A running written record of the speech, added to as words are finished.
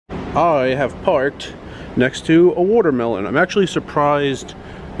I have parked next to a watermelon. I'm actually surprised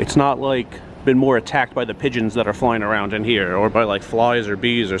it's not like been more attacked by the pigeons that are flying around in here, or by like flies or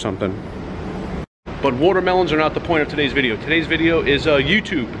bees or something. But watermelons are not the point of today's video. Today's video is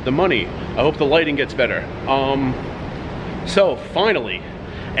YouTube, the money. I hope the lighting gets better. So finally,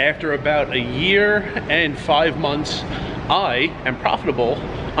 after about a year and 5 months, I am profitable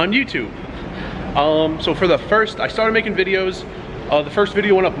on YouTube. So for the first, I started making videos. The first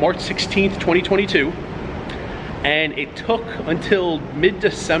video went up March 16th, 2022. And it took until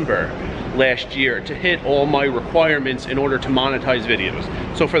mid-December last year to hit all my requirements in order to monetize videos.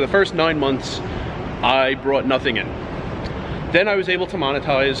 So for the first 9 months, I brought nothing in. Then I was able to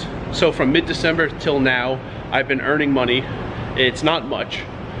monetize. So from mid-December till now, I've been earning money. It's not much.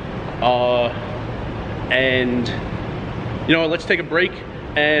 And you know, let's take a break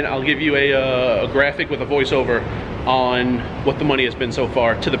and I'll give you a graphic with a voiceover on what the money has been so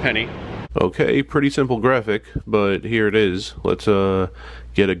far to the penny. Okay, pretty simple graphic, but here it is. Let's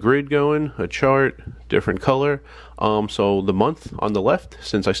get a grid going, a chart, different color. So the month on the left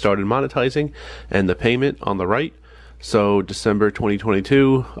since I started monetizing, and the payment on the right. So December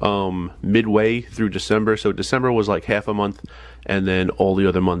 2022, midway through December. So December was like half a month, and then all the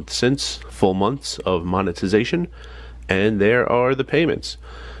other months since, full months of monetization. And there are the payments.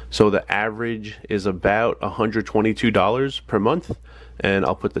 So the average is about $122 per month. And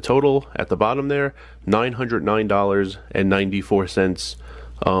I'll put the total at the bottom there,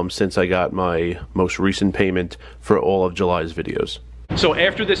 $909.94 since I got my most recent payment for all of July's videos. So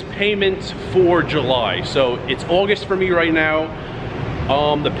after this payment for July, so it's August for me right now.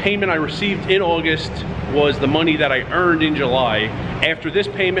 The payment I received in August was the money that I earned in July. After this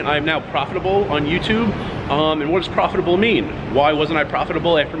payment, I am now profitable on YouTube. And what does profitable mean? Why wasn't I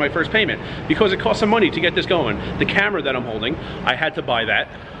profitable after my first payment? Because it cost some money to get this going. The camera that I'm holding, I had to buy that.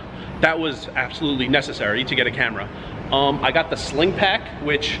 That was absolutely necessary to get a camera. I got the sling pack,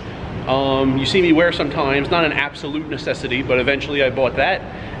 which you see me wear sometimes, not an absolute necessity, but eventually I bought that.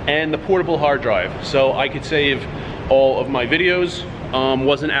 And the portable hard drive, so I could save all of my videos.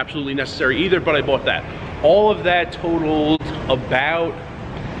 Wasn't absolutely necessary either, but I bought that. All of that totaled about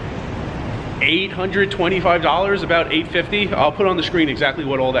 $825, about $850. I'll put on the screen exactly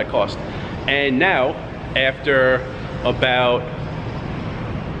what all that cost. And now, after about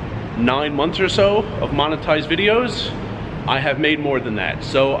 9 months or so of monetized videos, I have made more than that.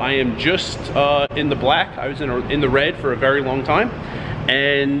 So I am just in the black. I was in the red for a very long time.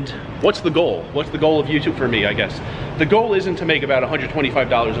 And what's the goal? What's the goal of YouTube for me, I guess? The goal isn't to make about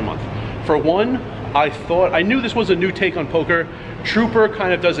 $125 a month. For one, I knew this was a new take on poker. Trooper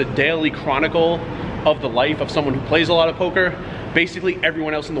kind of does a daily chronicle of the life of someone who plays a lot of poker. Basically,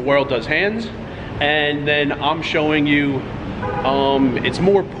 everyone else in the world does hands. And then I'm showing you, it's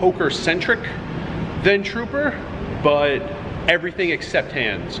more poker centric than Trooper, but everything except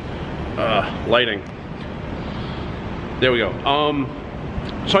hands. Lighting. There we go.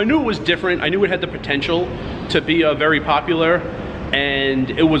 So I knew it was different. I knew it had the potential to be very popular, and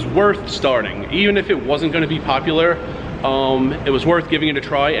it was worth starting. Even if it wasn't going to be popular, it was worth giving it a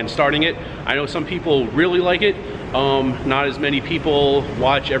try and starting it. I know some people really like it. Not as many people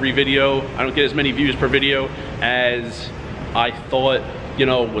watch every video. I don't get as many views per video as I thought, you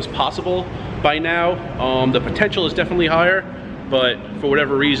know, was possible by now. The potential is definitely higher, but for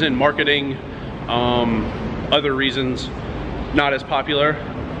whatever reason, marketing, other reasons, not as popular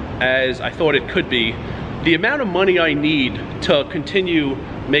as I thought it could be. The amount of money I need to continue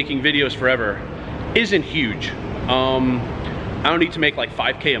making videos forever isn't huge. I don't need to make like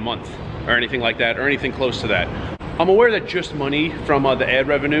 5K a month or anything like that, or anything close to that. I'm aware that just money from the ad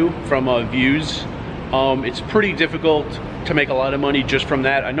revenue, from views, it's pretty difficult to make a lot of money just from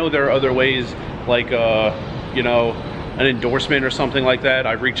that. I know there are other ways, like you know, an endorsement or something like that.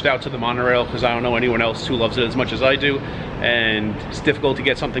 I've reached out to the monorail because I don't know anyone else who loves it as much as I do, and it's difficult to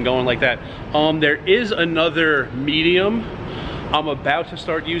get something going like that. There is another medium I'm about to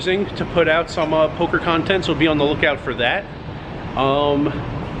start using to put out some poker content, so be on the lookout for that.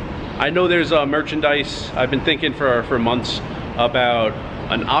 I know there's merchandise. I've been thinking for months about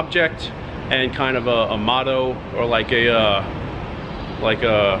an object and kind of a motto, or like a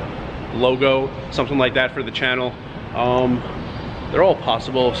logo, something like that for the channel. They're all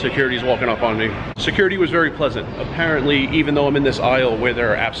possible. Security's walking up on me. Security was very pleasant. Apparently, even though I'm in this aisle where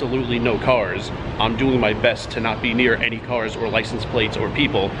there are absolutely no cars, I'm doing my best to not be near any cars or license plates or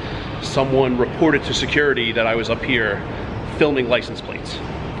people. Someone reported to security that I was up here filming license plates.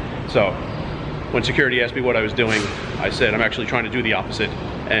 So when security asked me what I was doing, I said I'm actually trying to do the opposite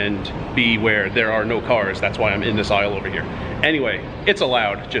and be where there are no cars. That's why I'm in this aisle over here. Anyway, it's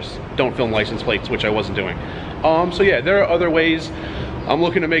allowed, just don't film license plates, which I wasn't doing. So yeah, there are other ways I'm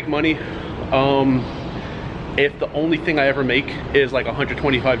looking to make money. If the only thing I ever make is like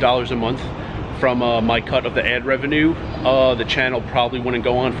 $125 a month from my cut of the ad revenue, the channel probably wouldn't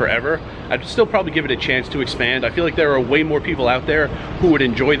go on forever. I'd still probably give it a chance to expand. I feel like there are way more people out there who would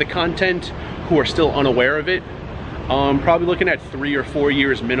enjoy the content, who are still unaware of it. Probably looking at 3 or 4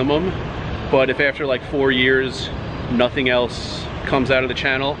 years minimum, but if after like 4 years nothing else comes out of the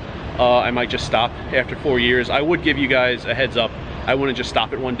channel, I might just stop after 4 years. I would give you guys a heads up. I wouldn't just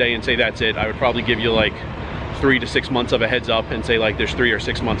stop it one day and say that's it. I would probably give you like 3 to 6 months of a heads up and say like there's 3 or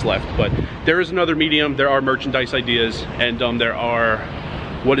 6 months left. But there is another medium, there are merchandise ideas, and there are,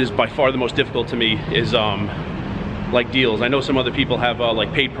 what is by far the most difficult to me is like deals. I know some other people have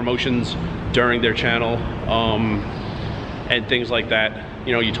like paid promotions during their channel and things like that.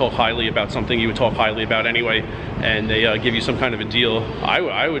 You know, you talk highly about something you would talk highly about anyway, and they give you some kind of a deal.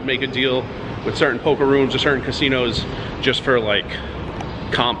 I would make a deal with certain poker rooms or certain casinos just for like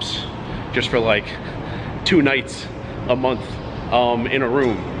comps, just for like 2 nights a month in a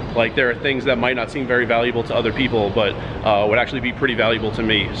room. Like, there are things that might not seem very valuable to other people, but would actually be pretty valuable to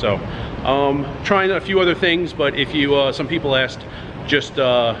me. So trying a few other things, but if you, some people asked just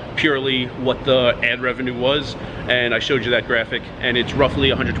purely what the ad revenue was, and I showed you that graphic, and it's roughly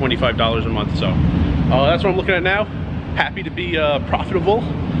 $125 a month. So that's what I'm looking at now. Happy to be profitable.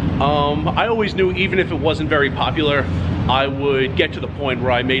 I always knew even if it wasn't very popular, I would get to the point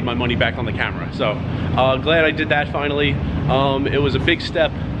where I made my money back on the camera. So glad I did that finally. It was a big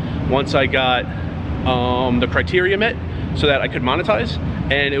step once I got the criteria met so that I could monetize,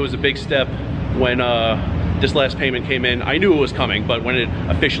 and it was a big step when this last payment came in. I knew it was coming, but when it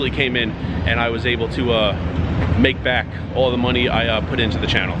officially came in and I was able to make back all the money I put into the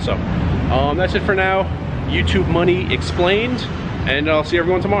channel. So that's it for now. YouTube money explained, and I'll see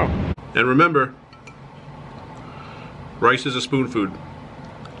everyone tomorrow. And remember, rice is a spoon food.